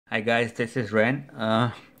Hi guys, this is Ren.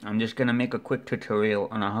 I'm just gonna make a quick tutorial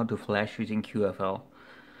on how to flash using Qfil.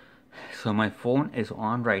 So my phone is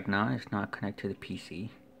on right now, it's not connected to the PC.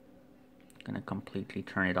 Gonna completely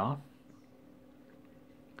turn it off.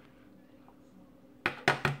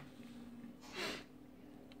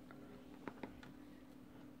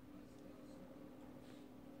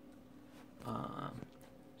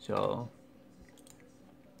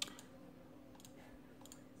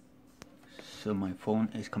 So my phone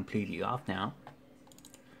is completely off now.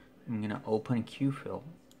 I'm gonna open Qfil.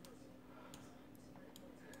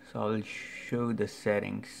 So I'll show the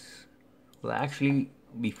settings. Well, actually,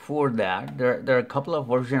 before that, there are a couple of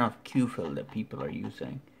versions of Qfil that people are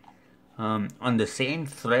using. On the same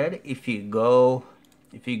thread, if you go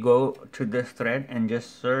to this thread and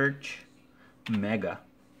just search Mega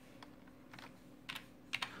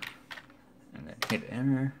and then hit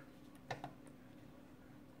enter,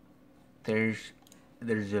 there's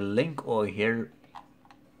a link over here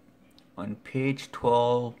on page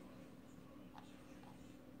 12.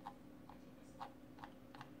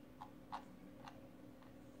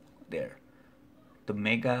 There, the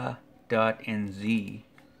mega.nz.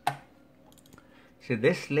 So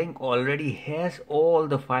this link already has all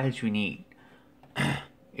the files you need.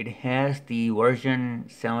 It has the version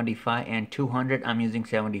 75 and 200. I'm using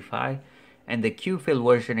 75, and the Qfil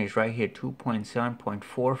version is right here,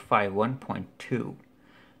 2.7.451.2.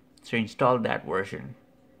 So install that version.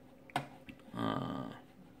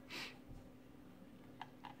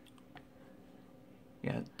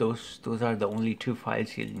 Yeah, those are the only two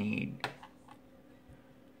files you'll need.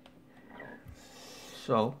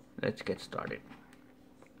 So let's get started.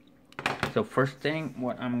 So first thing,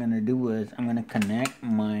 what I'm gonna do is I'm gonna connect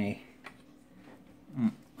my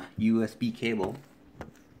USB cable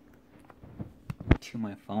to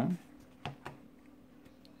my phone,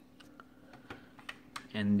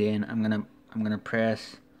 and then I'm gonna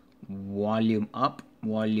press volume up,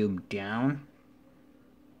 volume down,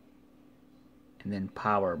 and then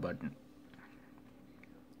power button.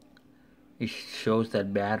 It shows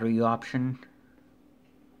that battery option,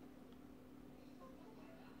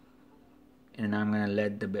 and I'm gonna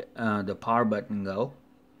let the power button go,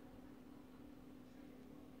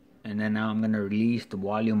 and then now I'm gonna release the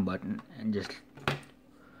volume button and just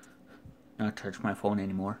not touch my phone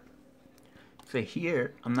anymore. So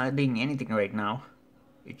here I'm not doing anything right now.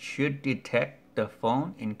 It should detect the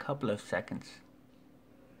phone in a couple of seconds,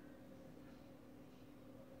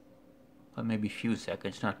 or maybe few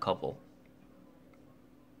seconds, not couple.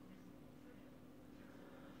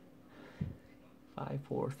 5,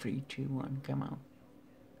 4, 3, 2, 1, come on.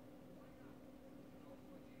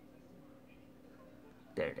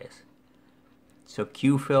 There it is. So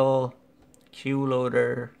Qfil,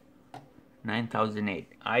 QLoader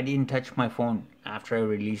 9008. I didn't touch my phone after I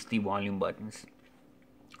released the volume buttons.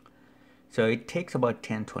 So it takes about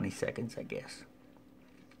 10-20 seconds, I guess.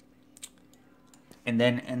 And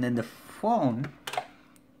then the phone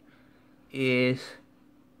is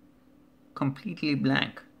completely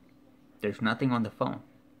blank. There's nothing on the phone.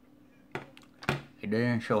 It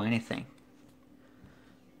doesn't show anything.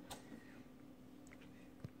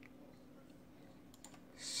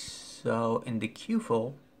 So in the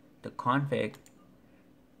Qfil, the config,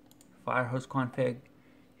 Firehose config,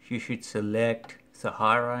 you should select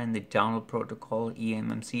Sahara in the download protocol,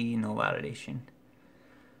 eMMC, no validation.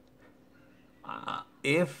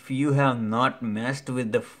 If you have not messed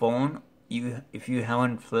with the phone, if you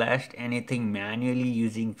haven't flashed anything manually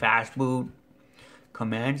using fastboot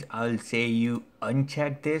commands, I'll say you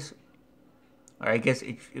uncheck this, or I guess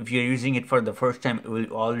if you're using it for the first time, it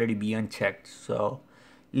will already be unchecked, so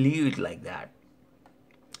leave it like that.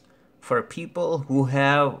 For people who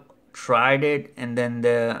have tried it and then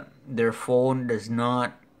their phone does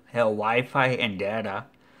not have Wi-Fi and data,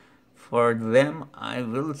 for them I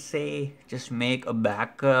will say just make a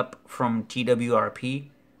backup from TWRP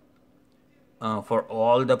for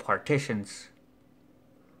all the partitions,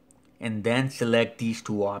 and then select these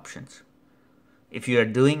two options. If you are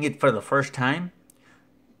doing it for the first time,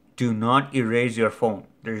 do not erase your phone.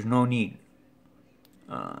 There's no need.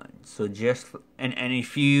 So just and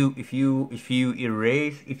if you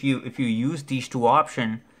use these two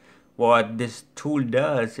options, what this tool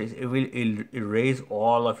does is it will erase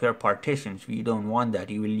all of your partitions. We don't want that.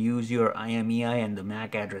 You will use your IMEI and the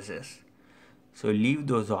MAC addresses. So leave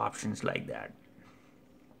those options like that.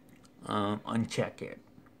 Uncheck it,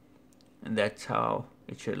 and that's how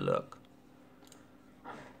it should look.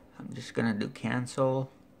 I'm just gonna do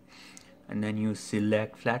cancel, and then you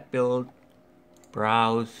select flat build,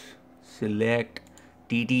 browse, select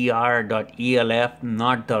ddr.elf,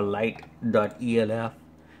 not the light.elf,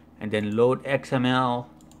 and then load XML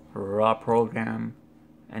raw program,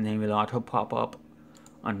 and then will auto pop up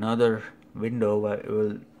another window where it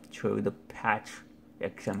will show you the patch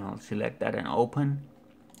XML. Select that and open,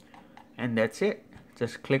 and that's it.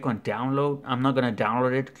 Just click on download. I'm not gonna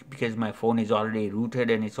download it because my phone is already rooted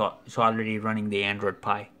and it's already running the Android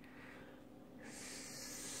Pie.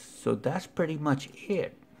 So that's pretty much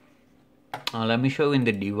it. Let me show you in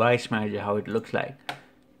the device manager how it looks like.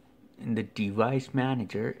 In the device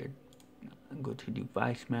manager, go to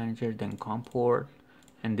device manager, then comport,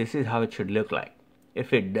 and this is how it should look like.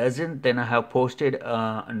 If it doesn't, then I have posted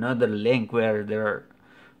another link where there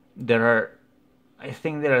are I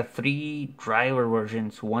think there are 3 driver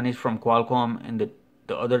versions. One is from Qualcomm and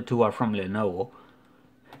the other 2 are from Lenovo.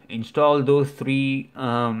 Install those 3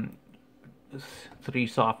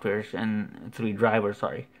 softwares and 3 drivers,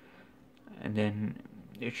 sorry, and then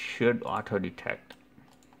it should auto detect.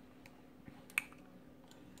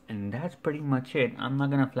 And that's pretty much it. I'm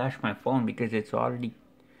not gonna flash my phone because it's already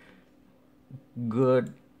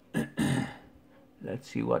good. Let's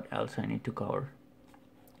see what else I need to cover.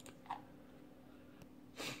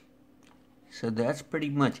 So that's pretty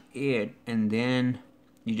much it, and then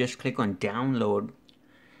you just click on download.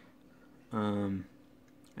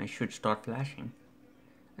 I should start flashing,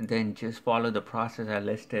 and then just follow the process I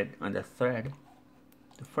listed on the thread.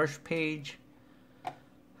 The first page,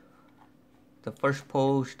 the first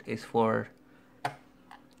post is for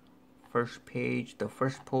the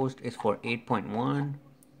first post is for 8.1,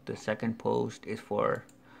 the second post is for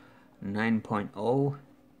 9.0,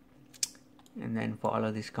 and then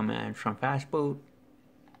follow this command from fastboot,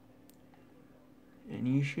 and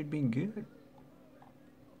you should be good.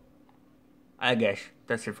 I guess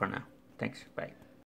that's it for now. Thanks. Bye.